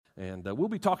And we'll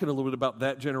be talking a little bit about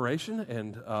that generation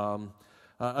and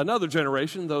another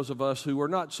generation, those of us who are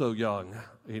not so young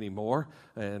anymore.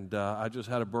 And I just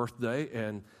had a birthday,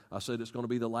 and I said it's going to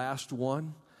be the last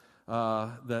one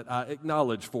that I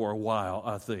acknowledge for a while,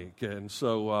 I think. And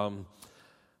so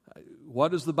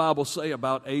what does the Bible say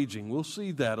about aging? We'll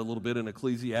see that a little bit in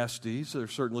Ecclesiastes.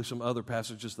 There's certainly some other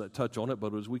passages that touch on it,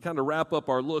 but as we kind of wrap up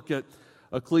our look at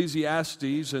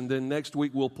Ecclesiastes, and then next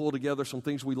week we'll pull together some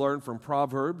things we learned from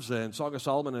Proverbs and Song of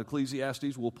Solomon and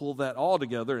Ecclesiastes. We'll pull that all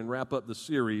together and wrap up the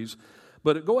series.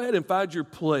 But go ahead and find your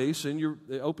place and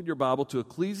open your Bible to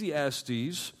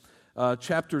Ecclesiastes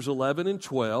chapters 11 and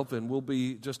 12, and we'll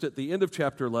be just at the end of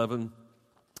chapter 11,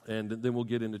 and then we'll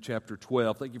get into chapter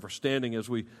 12. Thank you for standing as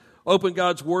we open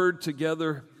God's Word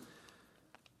together.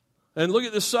 And look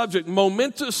at this subject,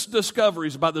 momentous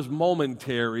discoveries about this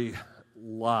momentary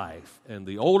life. And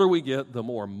the older we get, the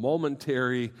more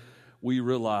momentary we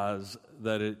realize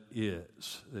that it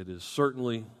is. It is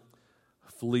certainly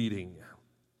fleeting.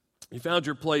 You found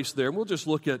your place there, and we'll just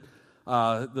look at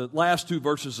the last two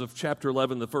verses of chapter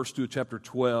 11, the first two of chapter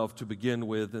 12 to begin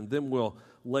with, and then we'll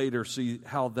later see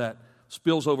how that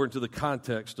spills over into the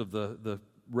context of the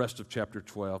rest of chapter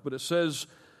 12. But it says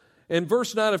in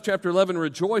verse 9 of chapter 11,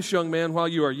 "Rejoice, young man, while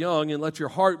you are young, and let your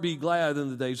heart be glad in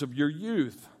the days of your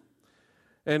youth.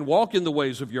 And walk in the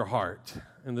ways of your heart,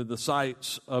 and in the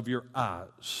sights of your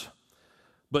eyes.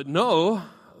 But know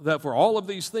that for all of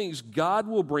these things, God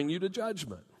will bring you to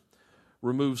judgment.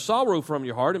 Remove sorrow from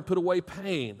your heart and put away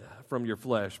pain from your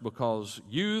flesh, because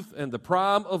youth and the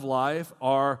prime of life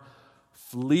are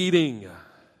fleeting."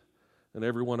 And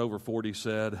everyone over 40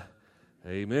 said,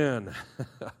 amen.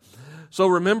 So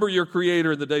remember your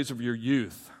Creator in the days of your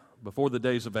youth, before the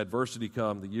days of adversity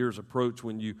come, the years approach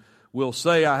when you will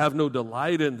say, "I have no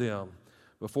delight in them,"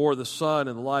 before the sun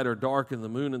and the light are dark and the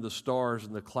moon and the stars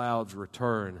and the clouds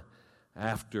return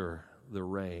after the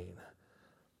rain.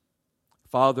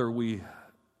 Father, we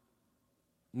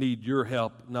need your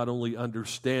help, not only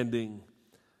understanding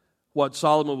what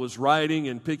Solomon was writing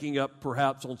and picking up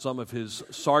perhaps on some of his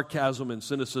sarcasm and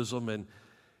cynicism and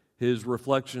his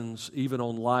reflections even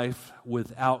on life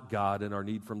without God and our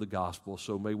need from the gospel.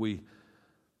 So may we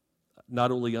not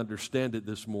only understand it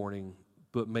this morning,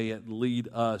 but may it lead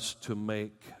us to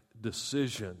make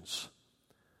decisions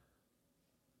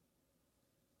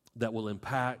that will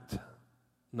impact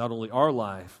not only our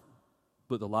life,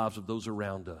 but the lives of those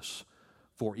around us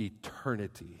for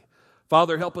eternity.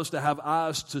 Father, help us to have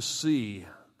eyes to see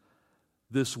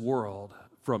this world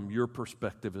from your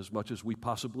perspective as much as we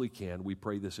possibly can. We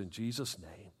pray this in Jesus'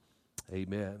 name.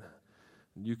 Amen.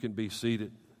 You can be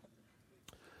seated.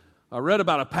 I read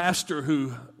about a pastor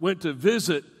who went to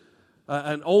visit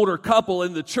an older couple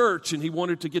in the church, and he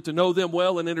wanted to get to know them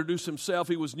well and introduce himself.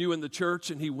 He was new in the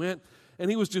church, and he went, and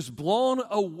he was just blown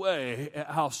away at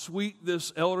how sweet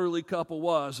this elderly couple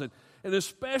was. And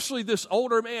especially this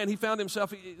older man, he found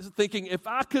himself thinking, if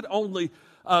I could only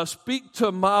speak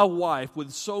to my wife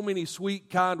with so many sweet,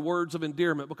 kind words of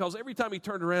endearment, because every time he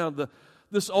turned around,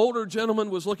 this older gentleman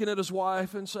was looking at his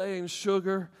wife and saying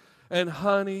sugar and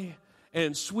honey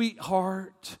and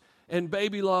sweetheart and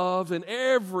baby love and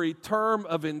every term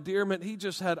of endearment. He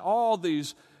just had all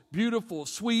these beautiful,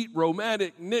 sweet,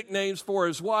 romantic nicknames for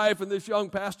his wife. And this young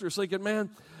pastor is thinking, man,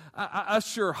 I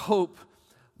sure hope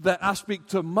that I speak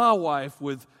to my wife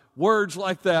with words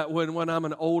like that when I'm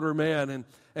an older man.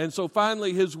 And so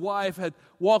finally his wife had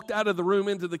walked out of the room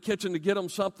into the kitchen to get him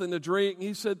something to drink.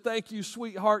 He said, "Thank you,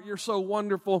 sweetheart, you're so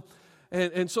wonderful."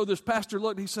 And so this pastor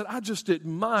looked and he said, "I just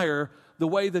admire the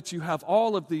way that you have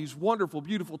all of these wonderful,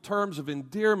 beautiful terms of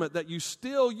endearment that you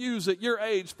still use at your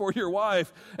age for your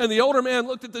wife." And the older man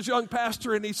looked at this young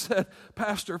pastor and he said,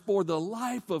 "Pastor, for the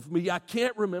life of me, I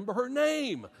can't remember her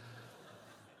name."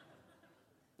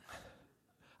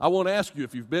 I want to ask you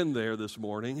if you've been there this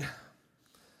morning.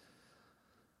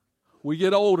 We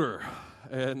get older,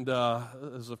 and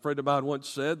as a friend of mine once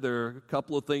said, there are a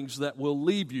couple of things that will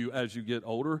leave you as you get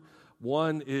older.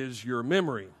 One is your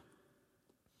memory.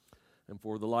 And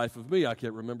for the life of me, I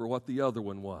can't remember what the other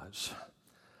one was.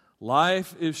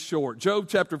 Life is short. Job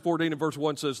chapter 14 and verse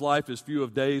 1 says, "Life is few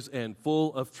of days and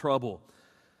full of trouble."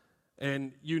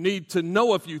 And you need to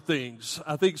know a few things.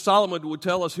 I think Solomon would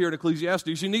tell us here in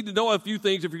Ecclesiastes, you need to know a few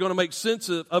things if you're going to make sense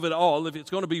of it all, if it's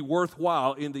going to be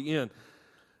worthwhile in the end.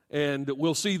 And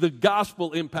we'll see the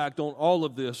gospel impact on all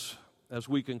of this as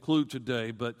we conclude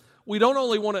today. But we don't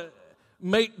only want to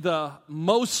make the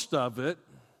most of it.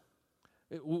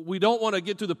 We don't want to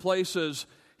get to the place as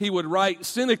he would write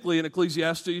cynically in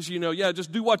Ecclesiastes,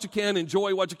 just do what you can,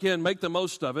 enjoy what you can, make the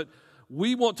most of it.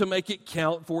 we want to make it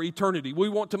count for eternity. We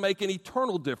want to make an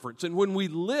eternal difference. And when we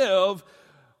live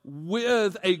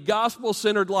with a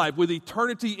gospel-centered life, with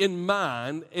eternity in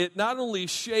mind, it not only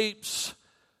shapes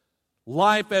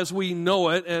life as we know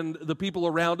it and the people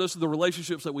around us, the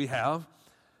relationships that we have,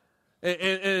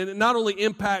 and it not only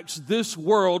impacts this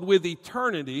world with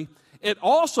eternity, it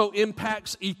also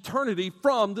impacts eternity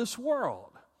from this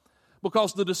world.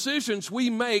 Because the decisions we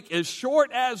make, as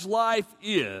short as life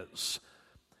is,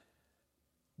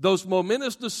 those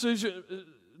momentous decisions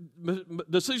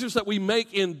that we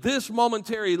make in this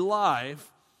momentary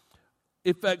life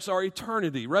affects our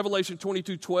eternity. Revelation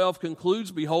 22:12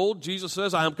 concludes, "Behold," Jesus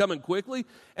says, "I am coming quickly,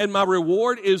 and my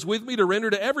reward is with me to render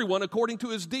to everyone according to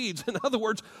his deeds." In other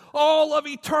words, all of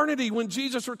eternity, when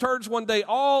Jesus returns one day,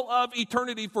 all of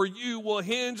eternity for you will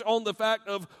hinge on the fact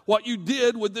of what you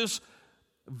did with this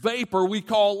vapor we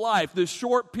call life. This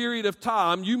short period of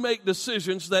time, you make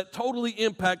decisions that totally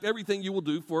impact everything you will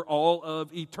do for all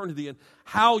of eternity and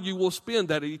how you will spend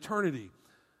that eternity.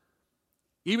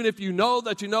 Even if you know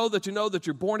that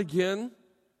you're born again,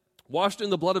 washed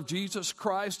in the blood of Jesus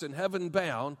Christ and heaven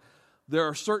bound, there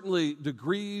are certainly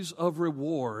degrees of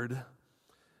reward,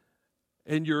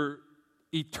 and your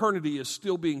eternity is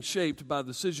still being shaped by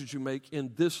the decisions you make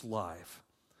in this life.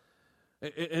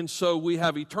 And so we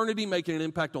have eternity making an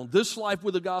impact on this life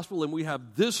with the gospel, and we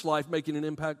have this life making an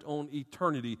impact on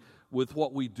eternity with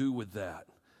what we do with that.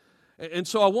 And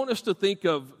so I want us to think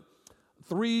of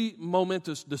three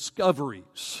momentous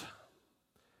discoveries.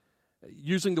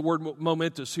 Using the word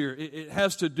momentous here, it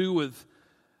has to do with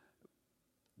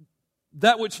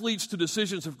that which leads to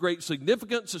decisions of great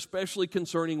significance, especially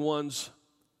concerning one's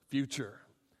future.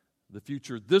 The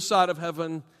future this side of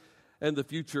heaven and the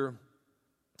future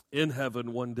in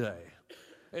heaven one day.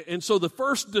 And so the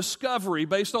first discovery,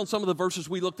 based on some of the verses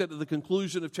we looked at the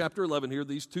conclusion of chapter 11 here,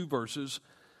 these two verses,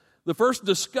 the first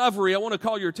discovery I want to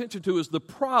call your attention to is the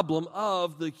problem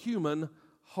of the human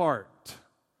heart.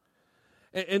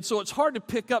 And so it's hard to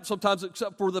pick up sometimes,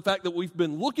 except for the fact that we've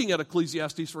been looking at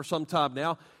Ecclesiastes for some time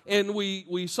now, and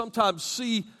we sometimes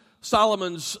see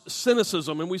Solomon's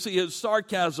cynicism, and we see his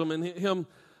sarcasm and him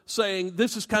saying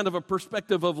this is kind of a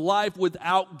perspective of life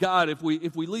without God. If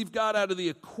we leave God out of the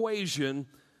equation,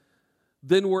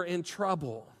 then we're in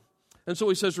trouble. And so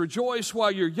he says, rejoice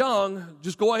while you're young.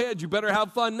 Just go ahead. You better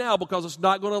have fun now because it's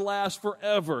not going to last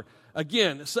forever.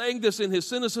 Again, saying this in his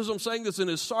cynicism, saying this in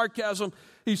his sarcasm,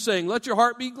 he's saying, let your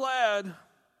heart be glad.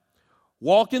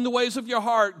 Walk in the ways of your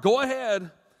heart. Go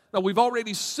ahead. Now, we've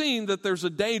already seen that there's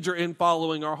a danger in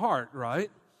following our heart,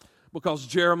 right? Because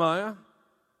Jeremiah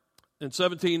in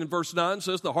 17 and verse 9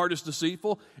 says, the heart is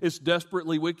deceitful, it's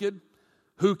desperately wicked.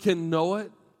 Who can know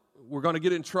it? We're going to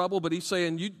get in trouble, but he's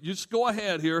saying, you just go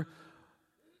ahead here.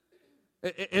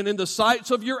 And in the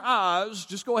sights of your eyes,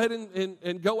 just go ahead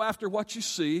and go after what you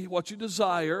see, what you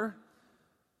desire.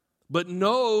 But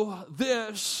know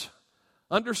this,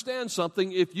 understand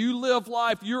something, if you live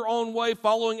life your own way,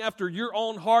 following after your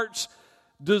own heart's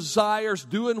desires,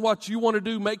 doing what you want to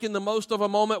do, making the most of a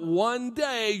moment, one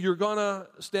day you're going to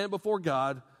stand before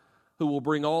God who will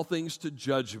bring all things to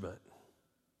judgment.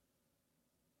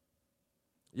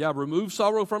 Yeah, remove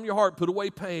sorrow from your heart, put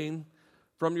away pain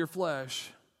from your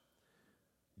flesh.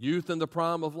 Youth and the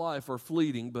prime of life are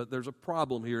fleeting, but there's a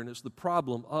problem here, and it's the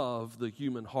problem of the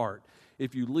human heart.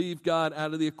 If you leave God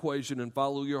out of the equation and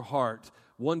follow your heart,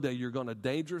 one day you're going to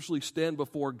dangerously stand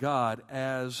before God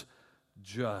as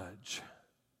judge.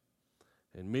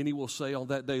 And many will say on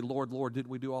that day, Lord, Lord, did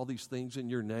we do all these things in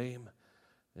your name?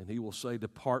 And he will say,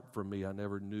 depart from me, I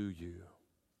never knew you.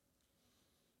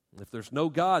 If there's no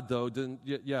God, though, then,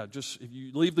 just if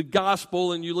you leave the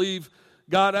gospel and you leave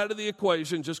God out of the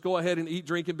equation, just go ahead and eat,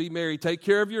 drink, and be merry. Take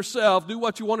care of yourself. Do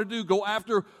what you want to do. Go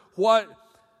after what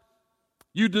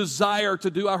you desire to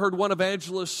do. I heard one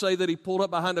evangelist say that he pulled up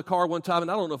behind a car one time,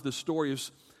 and I don't know if this story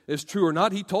is true or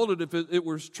not. He told it if it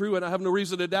was true, and I have no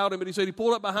reason to doubt him, but he said he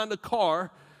pulled up behind a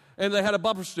car, and they had a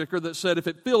bumper sticker that said, if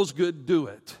it feels good, do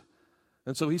it.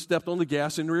 And so he stepped on the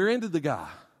gas and rear-ended the guy.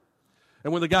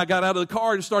 And when the guy got out of the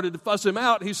car and started to fuss him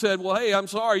out, he said, well, hey, I'm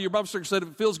sorry, your bumper sticker said if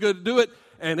it feels good, do it.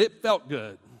 And it felt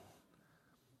good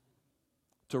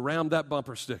to ram that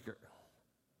bumper sticker.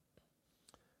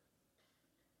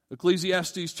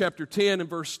 Ecclesiastes chapter 10 and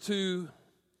verse 2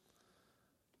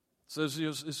 says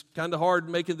it's kind of hard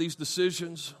making these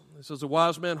decisions. It says a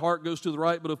wise man's heart goes to the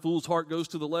right, but a fool's heart goes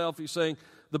to the left. He's saying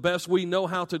the best we know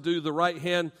how to do, the right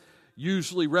hand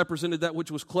usually represented that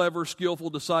which was clever, skillful,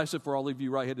 decisive. For all of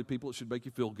you right-handed people, it should make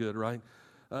you feel good, right?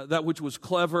 That which was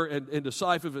clever and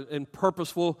decisive and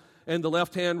purposeful, and the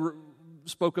left hand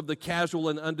spoke of the casual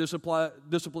and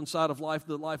undisciplined side of life,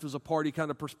 that life is a party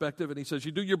kind of perspective. And he says,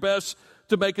 you do your best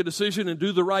to make a decision and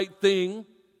do the right thing,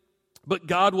 but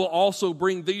God will also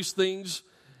bring these things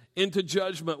into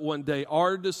judgment one day.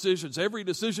 Our decisions, every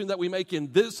decision that we make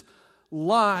in this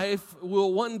life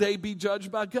will one day be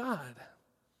judged by God.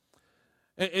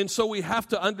 And so we have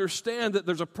to understand that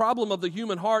there's a problem of the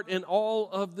human heart in all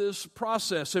of this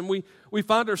process. And we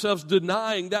find ourselves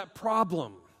denying that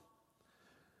problem.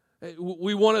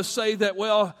 We want to say that,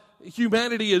 well,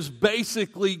 humanity is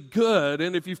basically good.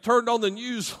 And if you've turned on the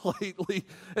news lately,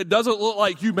 it doesn't look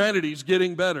like humanity's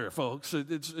getting better, folks.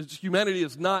 Humanity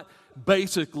is not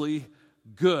basically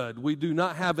good. We do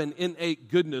not have an innate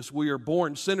goodness. We are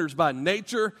born sinners by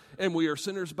nature, and we are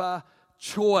sinners by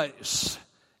choice,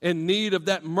 in need of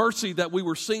that mercy that we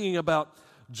were singing about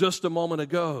just a moment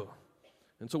ago.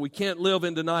 And so we can't live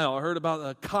in denial. I heard about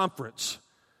a conference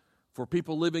for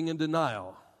people living in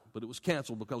denial, but it was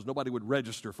canceled because nobody would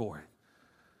register for it.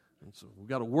 And so we've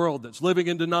got a world that's living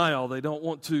in denial. They don't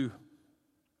want to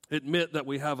admit that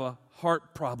we have a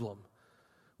heart problem.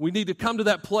 We need to come to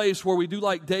that place where we do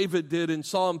like David did in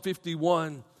Psalm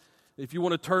 51. If you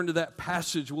want to turn to that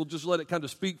passage, we'll just let it kind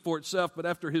of speak for itself. But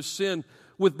after his sin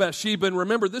with Bathsheba, and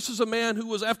remember, this is a man who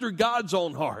was after God's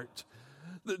own heart.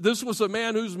 This was a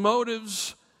man whose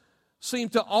motives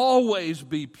seemed to always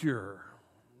be pure.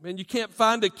 And you can't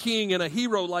find a king and a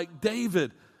hero like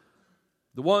David,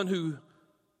 the one who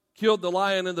killed the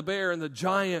lion and the bear and the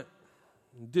giant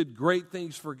and did great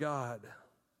things for God.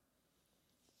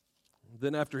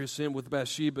 Then after his sin with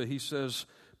Bathsheba, he says,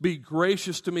 be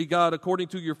gracious to me, God, according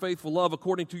to your faithful love,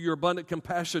 according to your abundant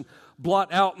compassion.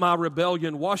 Blot out my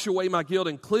rebellion, wash away my guilt,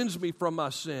 and cleanse me from my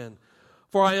sin.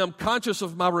 For I am conscious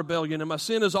of my rebellion, and my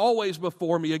sin is always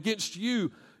before me. Against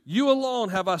you, you alone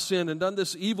have I sinned and done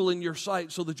this evil in your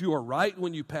sight, so that you are right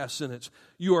when you pass sentence.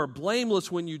 You are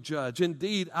blameless when you judge.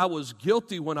 Indeed, I was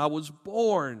guilty when I was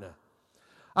born.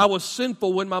 I was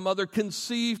sinful when my mother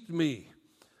conceived me.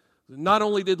 Not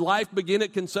only did life begin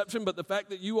at conception, but the fact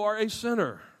that you are a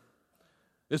sinner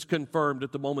is confirmed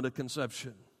at the moment of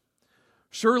conception.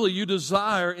 Surely you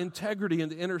desire integrity in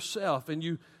the inner self, and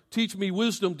you teach me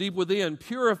wisdom deep within.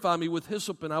 Purify me with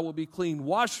hyssop, and I will be clean.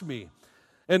 Wash me,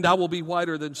 and I will be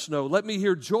whiter than snow. Let me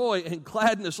hear joy and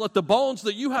gladness. Let the bones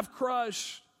that you have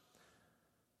crushed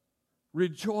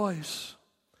rejoice.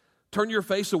 Turn your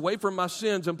face away from my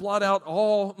sins and blot out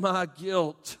all my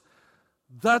guilt.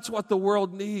 That's what the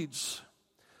world needs.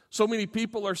 So many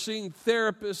people are seeing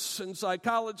therapists and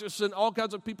psychologists and all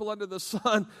kinds of people under the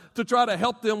sun to try to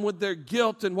help them with their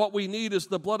guilt. And what we need is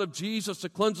the blood of Jesus to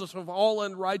cleanse us of all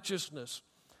unrighteousness.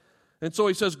 And so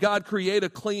he says, God, create a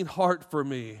clean heart for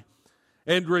me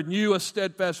and renew a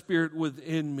steadfast spirit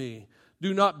within me.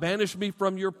 Do not banish me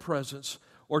from your presence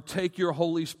or take your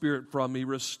Holy Spirit from me.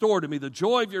 Restore to me the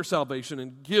joy of your salvation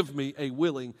and give me a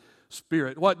willing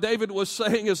spirit. What David was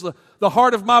saying is the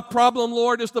heart of my problem,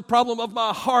 Lord, is the problem of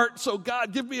my heart. So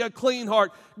God, give me a clean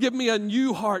heart. Give me a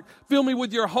new heart. Fill me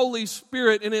with your Holy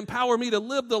Spirit and empower me to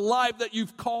live the life that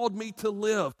you've called me to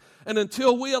live. And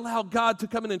until we allow God to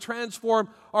come in and transform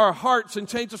our hearts and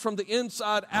change us from the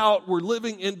inside out, we're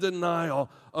living in denial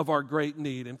of our great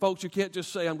need. And folks, you can't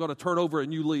just say, I'm going to turn over a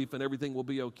new leaf and everything will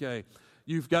be okay.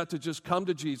 You've got to just come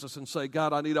to Jesus and say,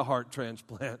 God, I need a heart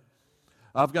transplant.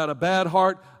 I've got a bad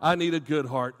heart. I need a good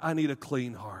heart. I need a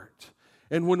clean heart.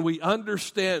 And when we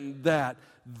understand that,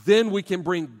 then we can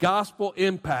bring gospel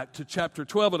impact to chapter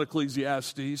 12 of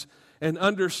Ecclesiastes and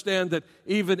understand that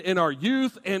even in our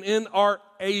youth and in our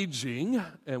aging,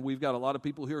 and we've got a lot of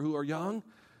people here who are young,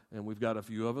 and we've got a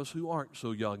few of us who aren't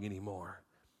so young anymore.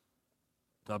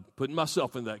 I'm putting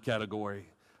myself in that category.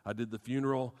 I did the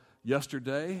funeral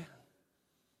yesterday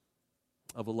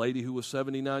of a lady who was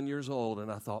 79 years old,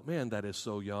 and I thought, man, that is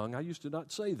so young. I used to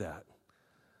not say that.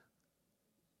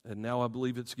 And now I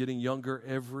believe it's getting younger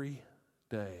every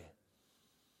day.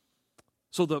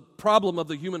 So the problem of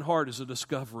the human heart is a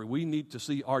discovery. We need to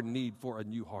see our need for a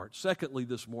new heart. Secondly,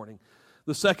 this morning,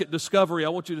 the second discovery, I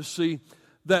want you to see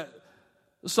that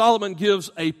Solomon gives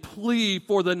a plea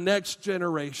for the next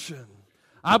generation.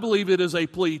 I believe it is a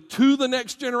plea to the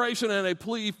next generation and a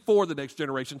plea for the next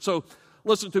generation. So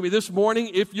listen to me this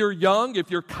morning. If you're young, if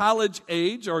you're college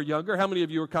age or younger, how many of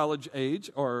you are college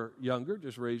age or younger?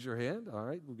 Just raise your hand. All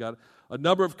right, we've got a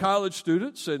number of college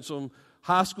students and some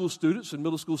high school students and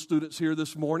middle school students here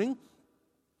this morning.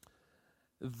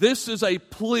 This is a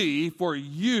plea for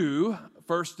you,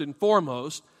 first and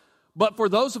foremost. But for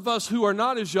those of us who are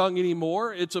not as young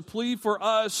anymore, it's a plea for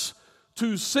us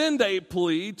to send a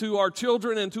plea to our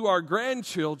children and to our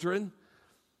grandchildren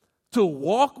to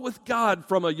walk with God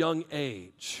from a young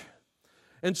age.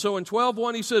 And so in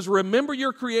 12:1 he says, remember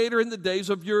your Creator in the days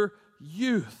of your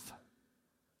youth.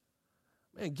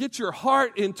 Man, get your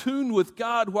heart in tune with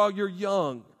God while you're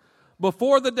young.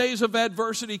 Before the days of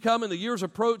adversity come and the years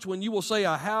approach when you will say,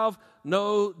 I have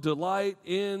no delight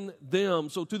in them.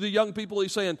 So to the young people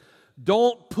he's saying,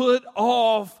 don't put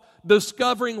off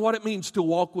discovering what it means to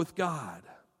walk with God.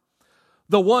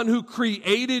 The one who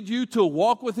created you to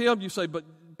walk with Him. You say, but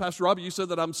Pastor Robbie, you said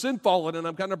that I'm sin-fallen and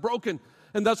I'm kind of broken.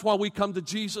 And that's why we come to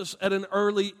Jesus at an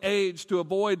early age, to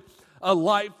avoid a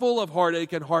life full of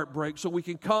heartache and heartbreak, so we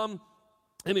can come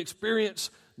and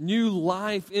experience new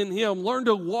life in Him. Learn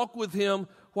to walk with Him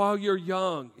while you're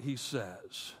young, he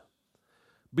says.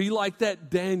 Be like that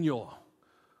Daniel,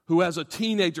 who as a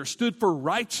teenager stood for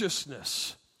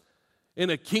righteousness in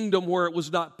a kingdom where it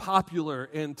was not popular.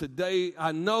 And today,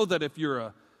 I know that if you're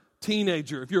a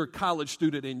teenager, if you're a college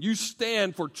student and you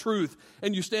stand for truth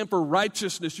and you stand for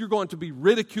righteousness, you're going to be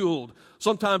ridiculed.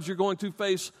 Sometimes you're going to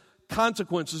face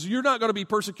consequences. You're not going to be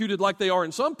persecuted like they are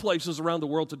in some places around the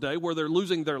world today where they're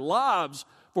losing their lives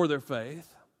for their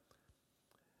faith.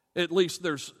 At least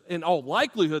there's, in all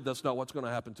likelihood, that's not what's going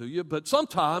to happen to you. But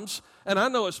sometimes, and I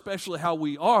know especially how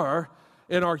we are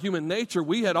in our human nature,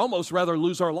 we had almost rather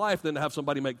lose our life than to have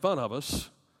somebody make fun of us.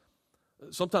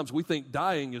 Sometimes we think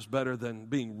dying is better than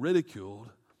being ridiculed.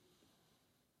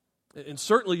 And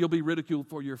certainly you'll be ridiculed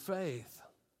for your faith.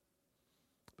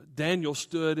 But Daniel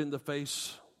stood in the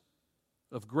face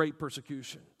of great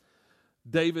persecution.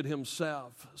 David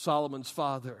himself, Solomon's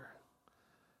father,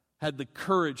 had the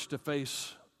courage to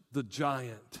face the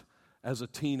giant as a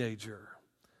teenager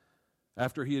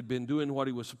after he had been doing what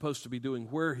he was supposed to be doing,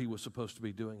 where he was supposed to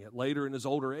be doing it. Later in his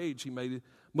older age, he made a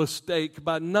mistake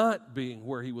by not being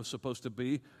where he was supposed to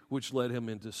be, which led him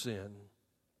into sin.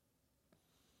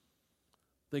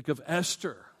 Think of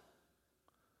Esther.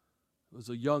 It was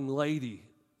a young lady,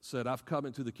 said, I've come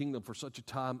into the kingdom for such a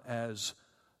time as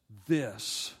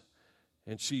this.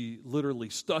 And she literally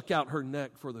stuck out her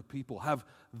neck for the people. Have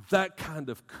that kind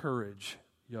of courage,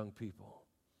 young people.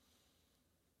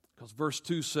 Because verse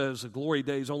 2 says, the glory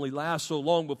days only last so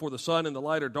long before the sun and the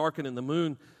light are darkened and the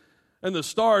moon and the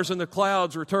stars and the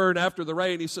clouds return after the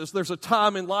rain. He says there's a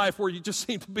time in life where you just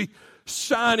seem to be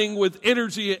shining with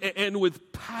energy and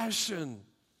with passion.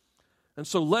 And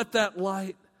so let that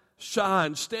light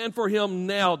shine. Stand for Him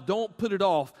now. Don't put it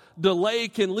off. Delay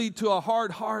can lead to a hard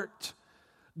heart.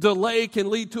 Delay can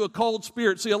lead to a cold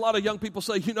spirit. See, a lot of young people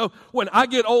say, when I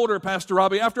get older, Pastor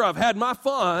Robbie, after I've had my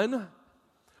fun,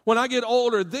 when I get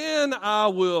older, then I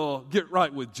will get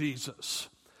right with Jesus.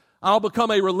 I'll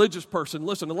become a religious person.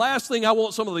 Listen, the last thing I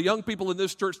want some of the young people in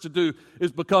this church to do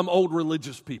is become old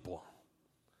religious people.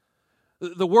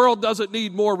 The world doesn't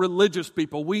need more religious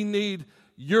people. We need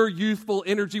your youthful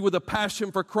energy with a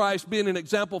passion for Christ, being an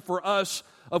example for us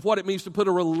of what it means to put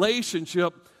a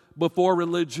relationship before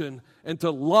religion and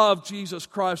to love Jesus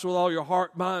Christ with all your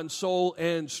heart, mind, soul,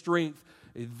 and strength.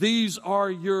 These are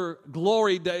your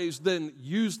glory days, then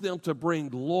use them to bring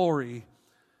glory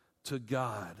to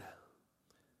God.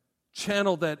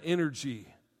 Channel that energy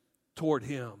toward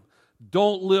Him.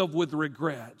 Don't live with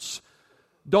regrets.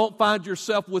 Don't find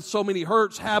yourself with so many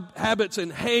hurts, habits,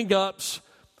 and hang-ups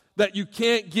that you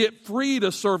can't get free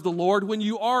to serve the Lord when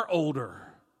you are older.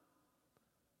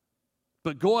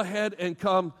 But go ahead and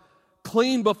come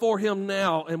clean before Him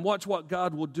now and watch what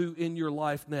God will do in your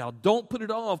life now. Don't put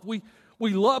it off. We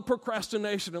love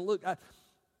procrastination. And look,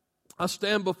 I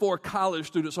stand before college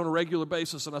students on a regular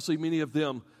basis, and I see many of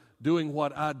them doing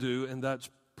what I do, and that's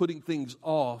putting things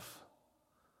off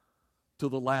to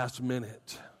the last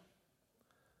minute.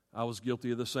 I was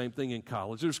guilty of the same thing in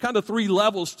college. There's kind of three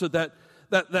levels to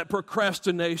that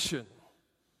procrastination.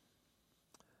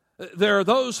 There are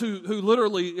those who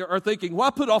literally are thinking, well,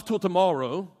 I put off till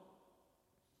tomorrow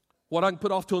what I can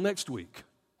put off till next week.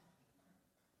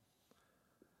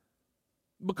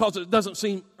 Because it doesn't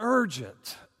seem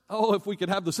urgent. Oh, if we could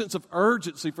have the sense of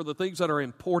urgency for the things that are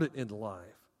important in life.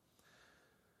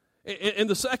 And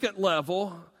the second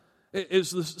level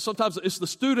is sometimes it's the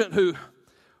student who,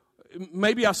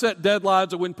 maybe I set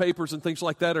deadlines or win papers and things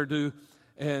like that are due,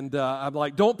 and I'm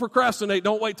like, don't procrastinate,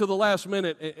 don't wait till the last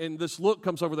minute, and this look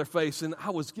comes over their face, and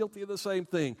I was guilty of the same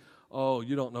thing. Oh,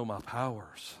 you don't know my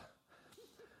powers.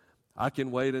 I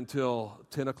can wait until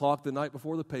 10 o'clock the night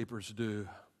before the paper's due,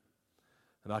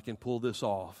 and I can pull this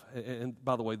off. And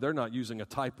by the way, they're not using a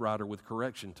typewriter with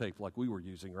correction tape like we were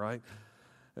using, right?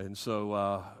 And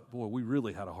so, boy, we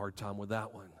really had a hard time with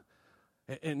that one.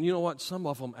 And you know what? Some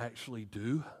of them actually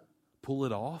do pull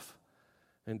it off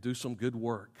and do some good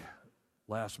work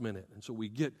last minute. And so we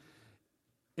get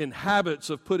in habits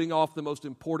of putting off the most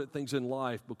important things in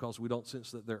life because we don't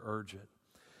sense that they're urgent.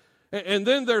 And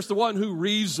then there's the one who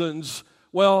reasons,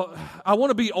 well, I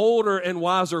want to be older and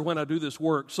wiser when I do this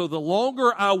work. So the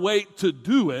longer I wait to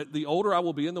do it, the older I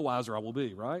will be and the wiser I will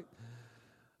be, right?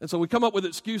 And so we come up with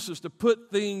excuses to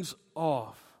put things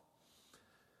off.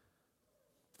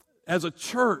 As a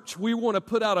church, we want to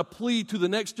put out a plea to the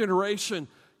next generation.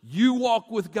 You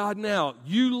walk with God now.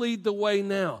 You lead the way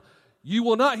now. You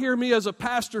will not hear me as a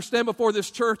pastor stand before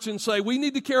this church and say, we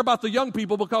need to care about the young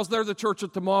people because they're the church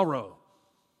of tomorrow.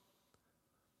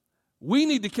 We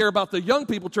need to care about the young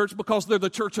people, church, because they're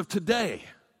the church of today.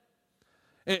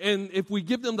 And if we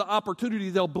give them the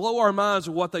opportunity, they'll blow our minds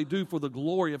with what they do for the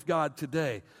glory of God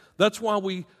today. That's why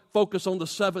we focus on the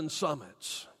 7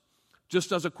 summits.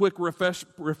 Just as a quick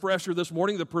refresher this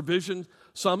morning, the Provision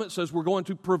Summit says we're going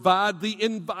to provide the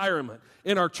environment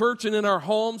in our church and in our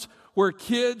homes where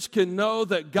kids can know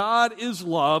that God is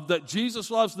love, that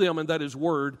Jesus loves them, and that His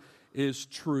Word is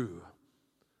true.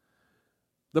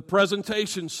 The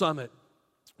Presentation Summit,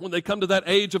 when they come to that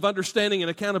age of understanding and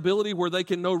accountability where they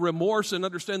can know remorse and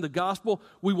understand the gospel,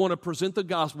 we want to present the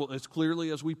gospel as clearly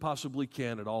as we possibly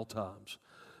can at all times.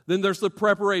 Then there's the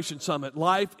Preparation Summit.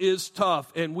 Life is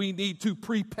tough, and we need to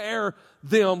prepare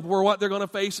them for what they're going to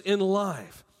face in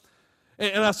life.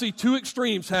 And I see 2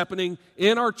 extremes happening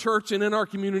in our church and in our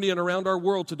community and around our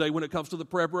world today when it comes to the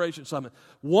Preparation Summit.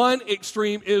 One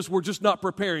extreme is we're just not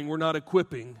preparing, we're not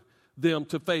equipping them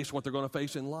to face what they're going to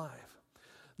face in life.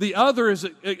 The other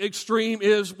extreme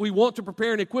is we want to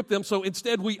prepare and equip them, so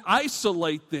instead we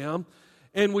isolate them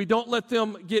and we don't let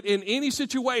them get in any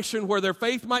situation where their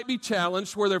faith might be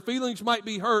challenged, where their feelings might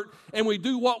be hurt, and we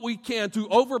do what we can to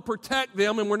overprotect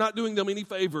them, and we're not doing them any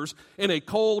favors in a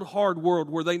cold, hard world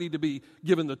where they need to be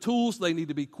given the tools, they need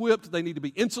to be equipped, they need to be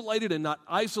insulated and not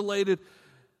isolated,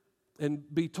 and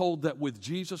be told that with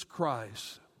Jesus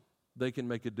Christ, they can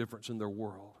make a difference in their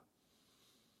world.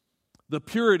 The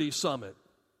Purity Summit,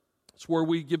 it's where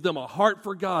we give them a heart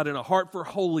for God and a heart for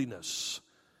holiness,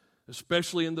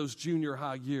 especially in those junior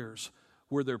high years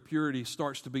where their purity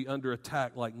starts to be under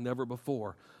attack like never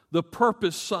before. The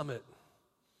Purpose Summit,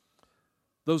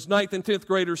 those 9th and 10th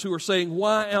graders who are saying,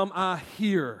 why am I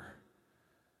here?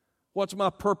 What's my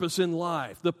purpose in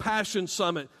life? The Passion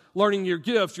Summit, learning your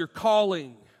gifts, your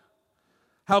calling,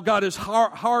 how God has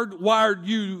hardwired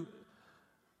you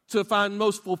to find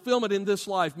most fulfillment in this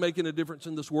life, making a difference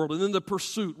in this world. And then the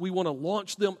Pursuit, we want to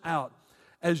launch them out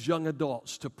as young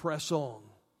adults to press on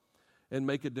and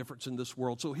make a difference in this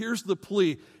world. So here's the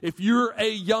plea. If you're a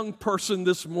young person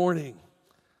this morning,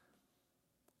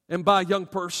 and by young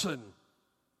person,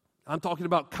 I'm talking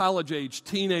about college age,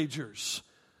 teenagers.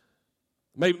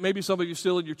 Maybe some of you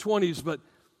still in your 20s,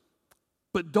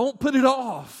 but don't put it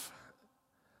off.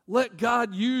 Let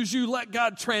God use you. Let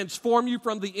God transform you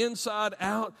from the inside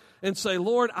out and say,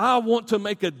 Lord, I want to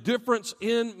make a difference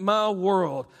in my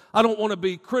world. I don't want to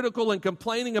be critical and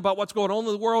complaining about what's going on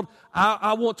in the world.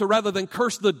 I want to, rather than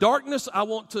curse the darkness, I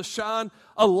want to shine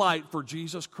a light for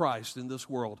Jesus Christ in this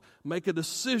world. Make a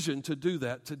decision to do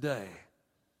that today.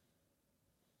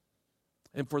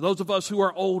 And for those of us who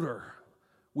are older,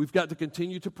 we've got to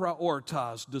continue to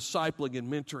prioritize discipling and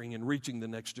mentoring and reaching the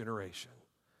next generation.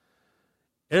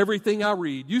 Everything I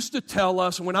read used to tell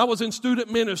us, when I was in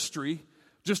student ministry,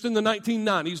 just in the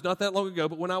 1990s, not that long ago,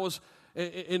 but when I was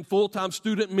in full-time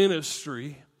student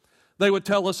ministry, they would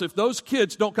tell us if those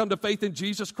kids don't come to faith in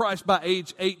Jesus Christ by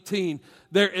age 18,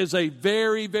 there is a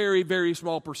very, very, very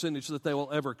small percentage that they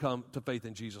will ever come to faith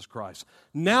in Jesus Christ.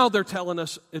 Now they're telling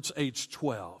us it's age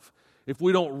 12. If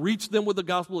we don't reach them with the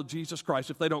gospel of Jesus Christ,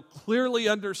 if they don't clearly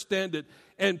understand it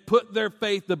and put their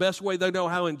faith the best way they know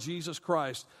how in Jesus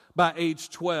Christ by age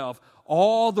 12,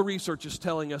 all the research is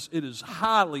telling us it is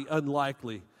highly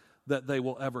unlikely that they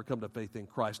will ever come to faith in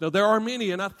Christ. Now, there are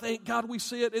many, and I thank God we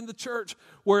see it in the church,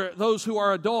 where those who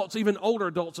are adults, even older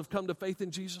adults, have come to faith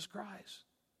in Jesus Christ.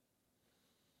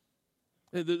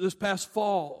 This past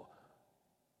fall,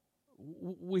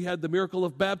 we had the miracle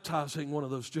of baptizing one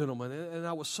of those gentlemen, and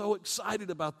I was so excited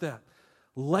about that.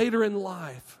 Later in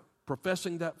life,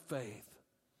 professing that faith.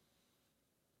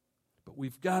 But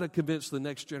we've got to convince the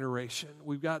next generation.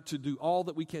 We've got to do all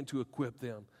that we can to equip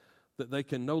them that they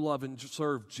can know, love, and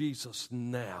serve Jesus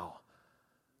now,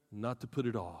 not to put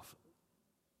it off,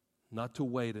 not to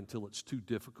wait until it's too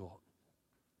difficult.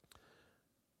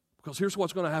 Because here's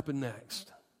what's going to happen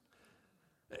next.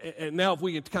 And now if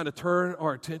we can kind of turn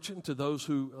our attention to those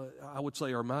who I would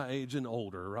say are my age and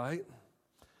older, right?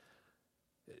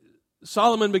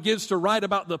 Solomon begins to write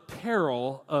about the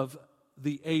peril of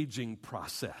the aging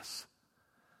process.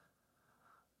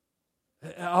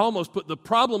 I almost put the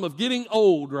problem of getting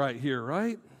old right here,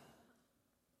 right?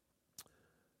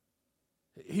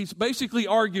 He's basically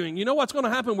arguing, you know what's going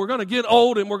to happen? We're going to get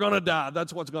old and we're going to die.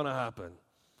 That's what's going to happen.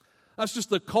 That's just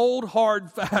the cold,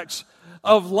 hard facts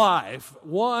of life.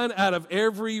 One out of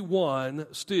every one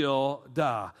still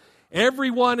die.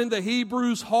 Everyone in the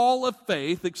Hebrews Hall of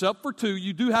Faith, except for two,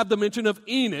 you do have the mention of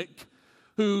Enoch,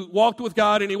 who walked with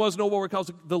God and he was no more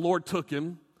because the Lord took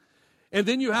him. And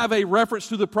then you have a reference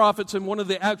to the prophets in one of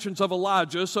the actions of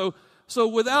Elijah. So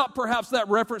without perhaps that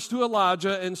reference to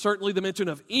Elijah and certainly the mention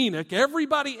of Enoch,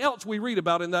 everybody else we read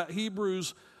about in that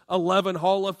Hebrews 11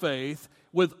 Hall of Faith,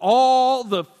 with all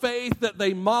the faith that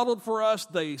they modeled for us,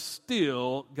 they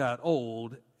still got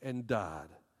old and died.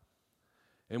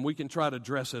 And we can try to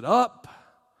dress it up.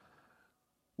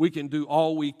 We can do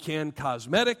all we can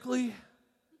cosmetically.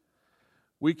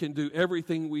 We can do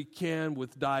everything we can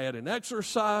with diet and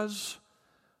exercise.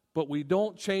 But we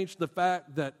don't change the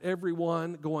fact that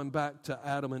everyone, going back to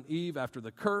Adam and Eve after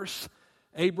the curse,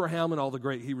 Abraham and all the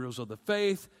great heroes of the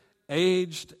faith,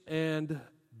 aged and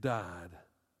died.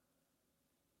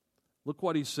 Look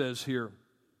what he says here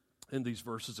in these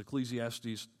verses,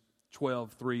 Ecclesiastes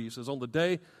 12:3. He says, on the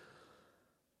day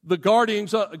the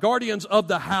guardians of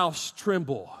the house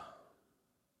tremble,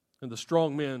 and the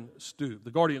strong men stoop.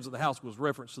 The guardians of the house was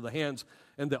reference to the hands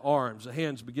and the arms. The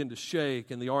hands begin to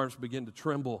shake and the arms begin to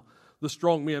tremble. The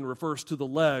strong men refers to the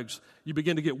legs. You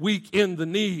begin to get weak in the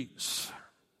knees.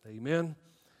 Amen.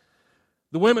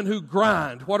 The women who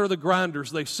grind, what are the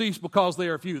grinders? They cease because they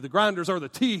are few. The grinders are the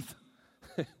teeth.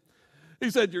 He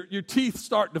said your teeth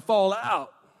start to fall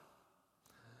out.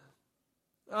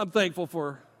 I'm thankful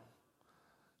for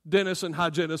dentists and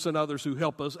hygienists and others who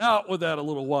help us out with that a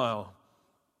little while.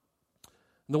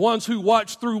 The ones who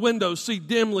watch through windows see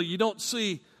dimly. You don't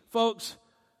see, folks.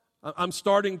 I'm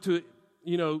starting to,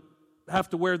 have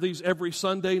to wear these every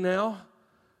Sunday now.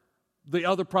 The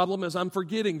other problem is I'm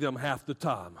forgetting them half the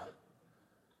time.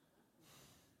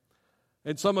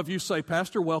 And some of you say,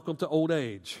 Pastor, welcome to old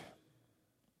age.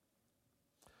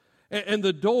 And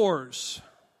the doors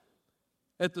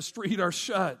at the street are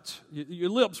shut. Your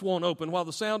lips won't open. While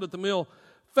the sound at the mill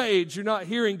fades, you're not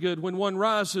hearing good when one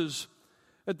rises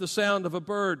at the sound of a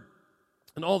bird.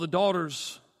 And all the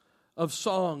daughters of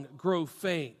song grow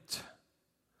faint.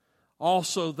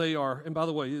 Also they are, and by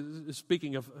the way,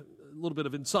 speaking of a little bit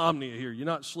of insomnia here, you're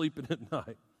not sleeping at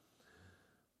night.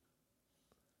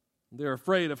 They're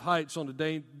afraid of heights on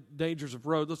the dangers of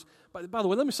roads. By the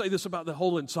way, let me say this about the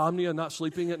whole insomnia, not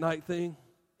sleeping at night thing.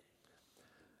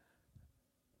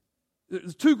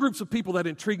 There's two groups of people that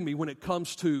intrigue me when it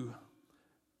comes to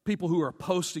people who are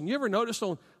posting. You ever noticed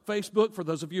on Facebook, for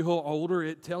those of you who are older,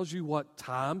 it tells you what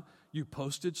time you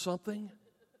posted something?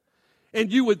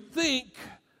 And you would think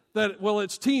that,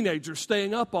 it's teenagers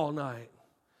staying up all night.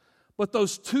 But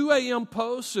those 2 a.m.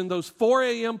 posts and those 4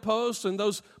 a.m. posts and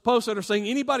those posts that are saying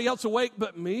anybody else awake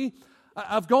but me,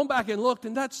 I've gone back and looked,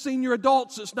 and that's senior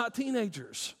adults. It's not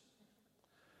teenagers.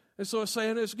 And so it's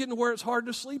saying it's getting to where it's hard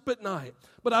to sleep at night.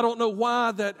 But I don't know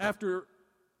why that after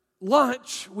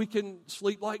lunch we can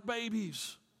sleep like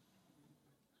babies.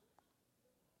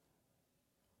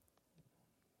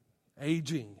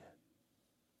 Aging.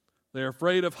 They're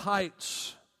afraid of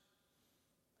heights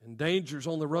and dangers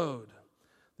on the road.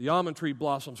 The almond tree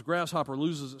blossoms, grasshopper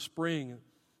loses its spring.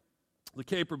 The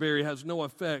caperberry has no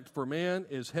effect, for man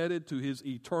is headed to his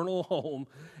eternal home,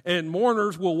 and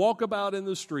mourners will walk about in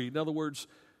the street. In other words,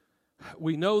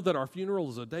 we know that our funeral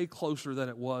is a day closer than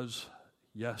it was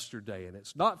yesterday, and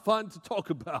it's not fun to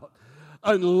talk about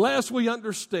unless we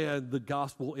understand the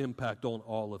gospel impact on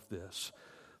all of this.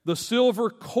 The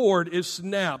silver cord is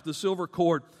snapped. The silver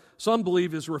cord, some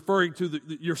believe, is referring to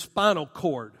your spinal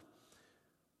cord.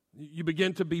 You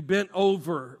begin to be bent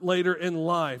over later in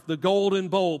life. The golden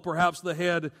bowl, perhaps the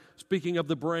head, speaking of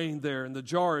the brain there, and the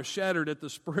jar is shattered at the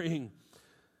spring.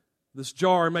 This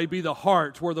jar may be the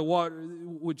heart, where the water,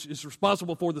 which is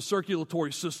responsible for the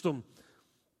circulatory system,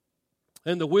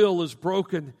 and the will is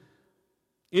broken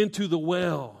into the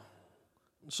well.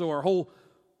 So our whole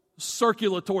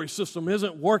circulatory system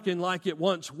isn't working like it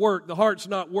once worked. The heart's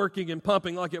not working and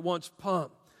pumping like it once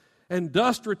pumped. And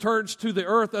dust returns to the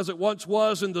earth as it once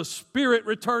was, and the spirit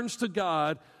returns to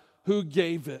God who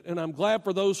gave it. And I'm glad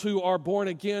for those who are born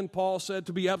again. Paul said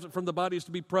to be absent from the body is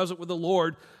to be present with the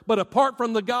Lord. But apart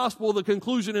from the gospel, the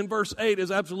conclusion in verse 8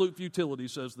 is absolute futility,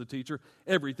 says the teacher.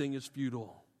 Everything is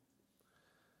futile.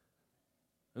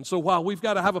 And so while we've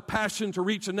got to have a passion to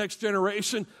reach the next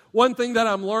generation, one thing that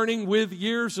I'm learning with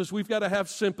years is we've got to have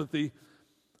sympathy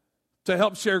to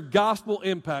help share gospel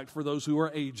impact for those who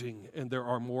are aging, and there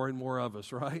are more and more of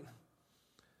us, right?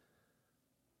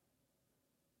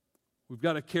 We've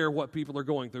got to care what people are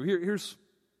going through. Here's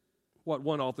what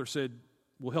one author said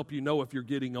will help you know if you're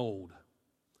getting old.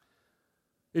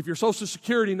 If your Social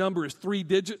Security number is 3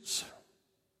 digits,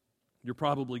 you're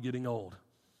probably getting old.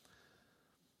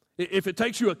 If it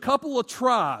takes you a couple of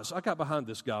tries, I got behind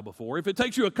this guy before. If it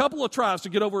takes you a couple of tries to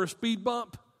get over a speed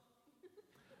bump,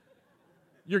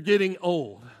 you're getting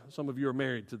old. Some of you are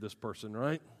married to this person,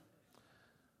 right?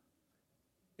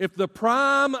 If the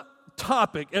prime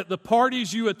topic at the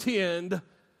parties you attend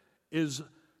is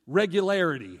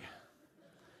regularity,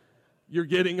 you're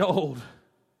getting old.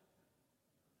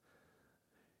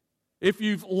 If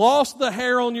you've lost the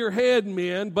hair on your head,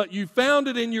 men, but you found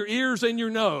it in your ears and your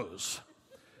nose,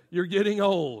 you're getting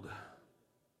old.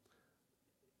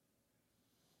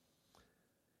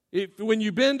 When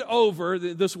you bend over,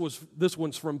 this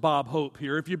one's from Bob Hope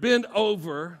here. If you bend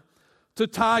over to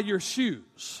tie your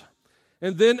shoes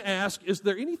and then ask, is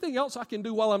there anything else I can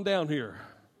do while I'm down here?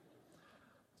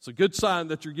 It's a good sign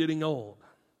that you're getting old.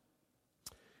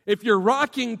 If your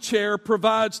rocking chair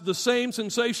provides the same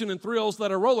sensation and thrills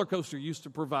that a roller coaster used to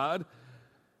provide,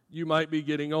 you might be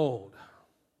getting old.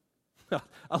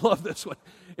 I love this one.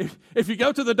 If you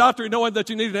go to the doctor knowing that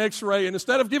you need an x-ray, and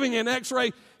instead of giving you an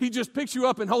x-ray, he just picks you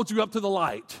up and holds you up to the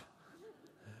light,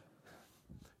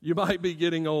 you might be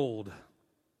getting old.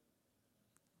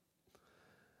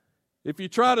 If you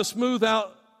try to smooth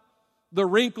out the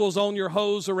wrinkles on your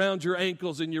hose around your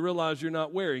ankles and you realize you're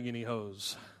not wearing any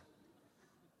hose,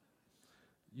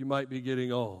 you might be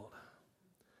getting old.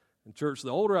 In church, the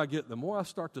older I get, the more I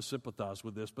start to sympathize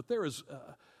with this. But there's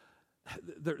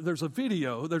a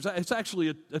video. It's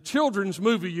actually a children's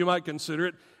movie, you might consider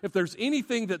it. If there's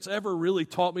anything that's ever really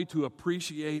taught me to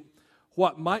appreciate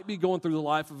what might be going through the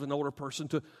life of an older person,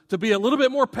 to be a little bit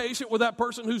more patient with that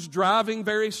person who's driving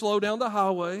very slow down the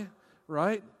highway,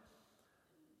 right?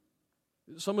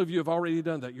 Some of you have already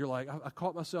done that. You're like, I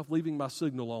caught myself leaving my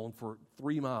signal on for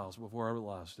 3 miles before I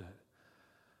realized it.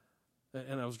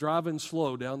 And I was driving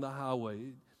slow down the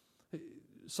highway.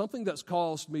 Something that's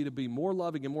caused me to be more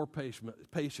loving and more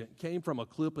patient came from a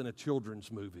clip in a children's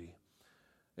movie.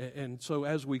 And so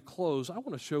as we close, I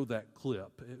want to show that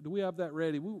clip. Do we have that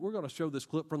ready? We're going to show this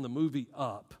clip from the movie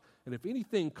Up. And if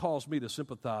anything caused me to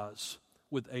sympathize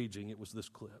with aging, it was this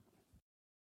clip.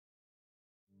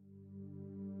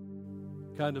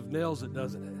 Kind of nails it,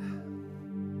 doesn't it?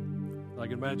 I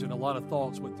can imagine a lot of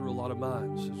thoughts went through a lot of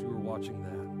minds as you were watching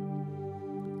that.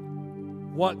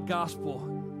 What gospel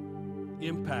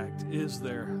impact is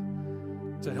there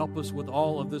to help us with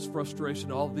all of this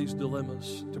frustration, all of these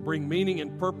dilemmas, to bring meaning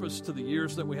and purpose to the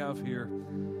years that we have here?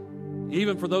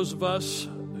 Even for those of us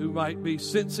who might be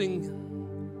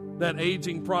sensing that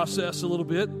aging process a little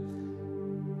bit,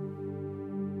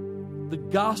 the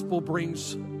gospel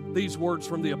brings these words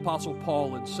from the Apostle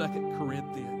Paul in 2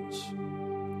 Corinthians.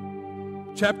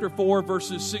 Chapter 4,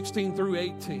 verses 16 through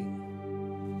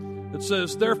 18. It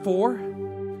says, "Therefore,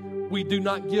 we do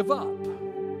not give up.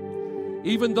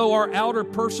 Even though our outer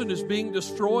person is being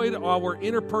destroyed, our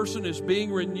inner person is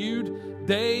being renewed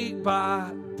day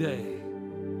by day."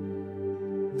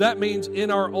 That means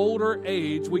in our older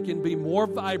age, we can be more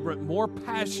vibrant, more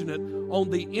passionate on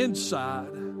the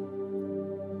inside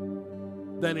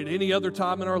than at any other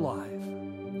time in our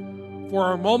life. For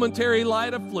our momentary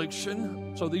light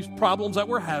affliction, so these problems that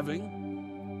we're having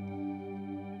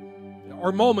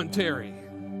are momentary.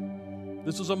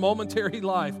 This is a momentary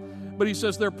life. But he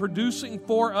says they're producing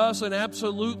for us an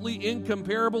absolutely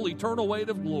incomparable eternal weight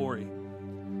of glory.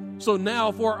 So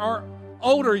now for our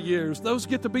older years, those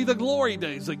get to be the glory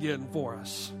days again for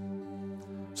us.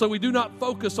 So we do not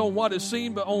focus on what is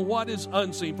seen, but on what is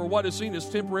unseen. For what is seen is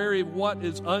temporary, what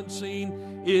is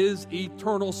unseen is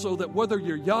eternal. So that whether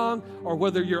you're young or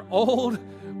whether you're old,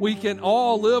 we can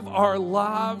all live our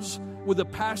lives with the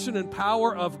passion and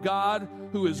power of God,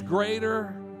 who is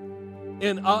greater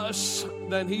in us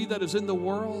than he that is in the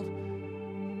world.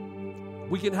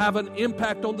 We can have an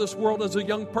impact on this world as a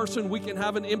young person. We can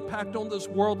have an impact on this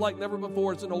world like never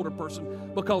before as an older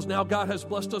person, because now God has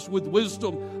blessed us with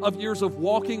wisdom of years of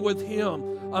walking with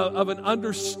him, of an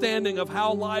understanding of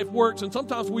how life works. And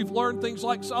sometimes we've learned things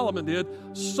like Solomon did.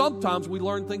 Sometimes we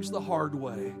learn things the hard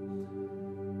way.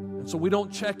 And so we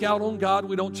don't check out on God.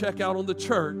 We don't check out on the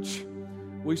church.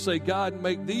 We say, God,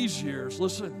 make these years,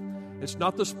 listen, it's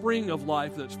not the spring of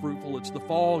life that's fruitful. It's the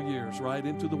fall years, right,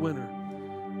 into the winter.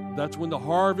 That's when the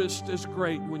harvest is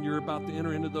great, when you're about to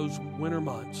enter into those winter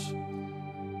months.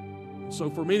 So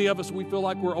for many of us, we feel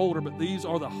like we're older, but these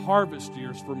are the harvest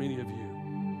years for many of you.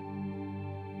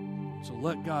 So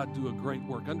let God do a great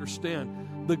work.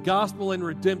 Understand, the gospel and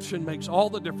redemption makes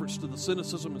all the difference to the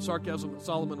cynicism and sarcasm that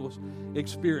Solomon was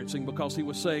experiencing, because he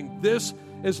was saying, this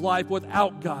is life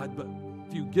without God, but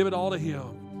if you give it all to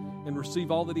him, and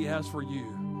receive all that He has for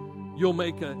you, it'll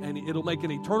make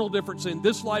an eternal difference in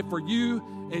this life for you,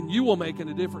 and you will make a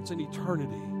difference in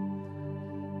eternity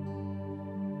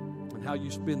and how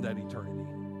you spend that eternity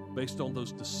based on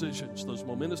those decisions, those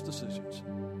momentous decisions,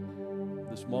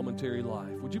 this momentary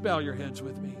life. Would you bow your heads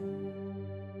with me?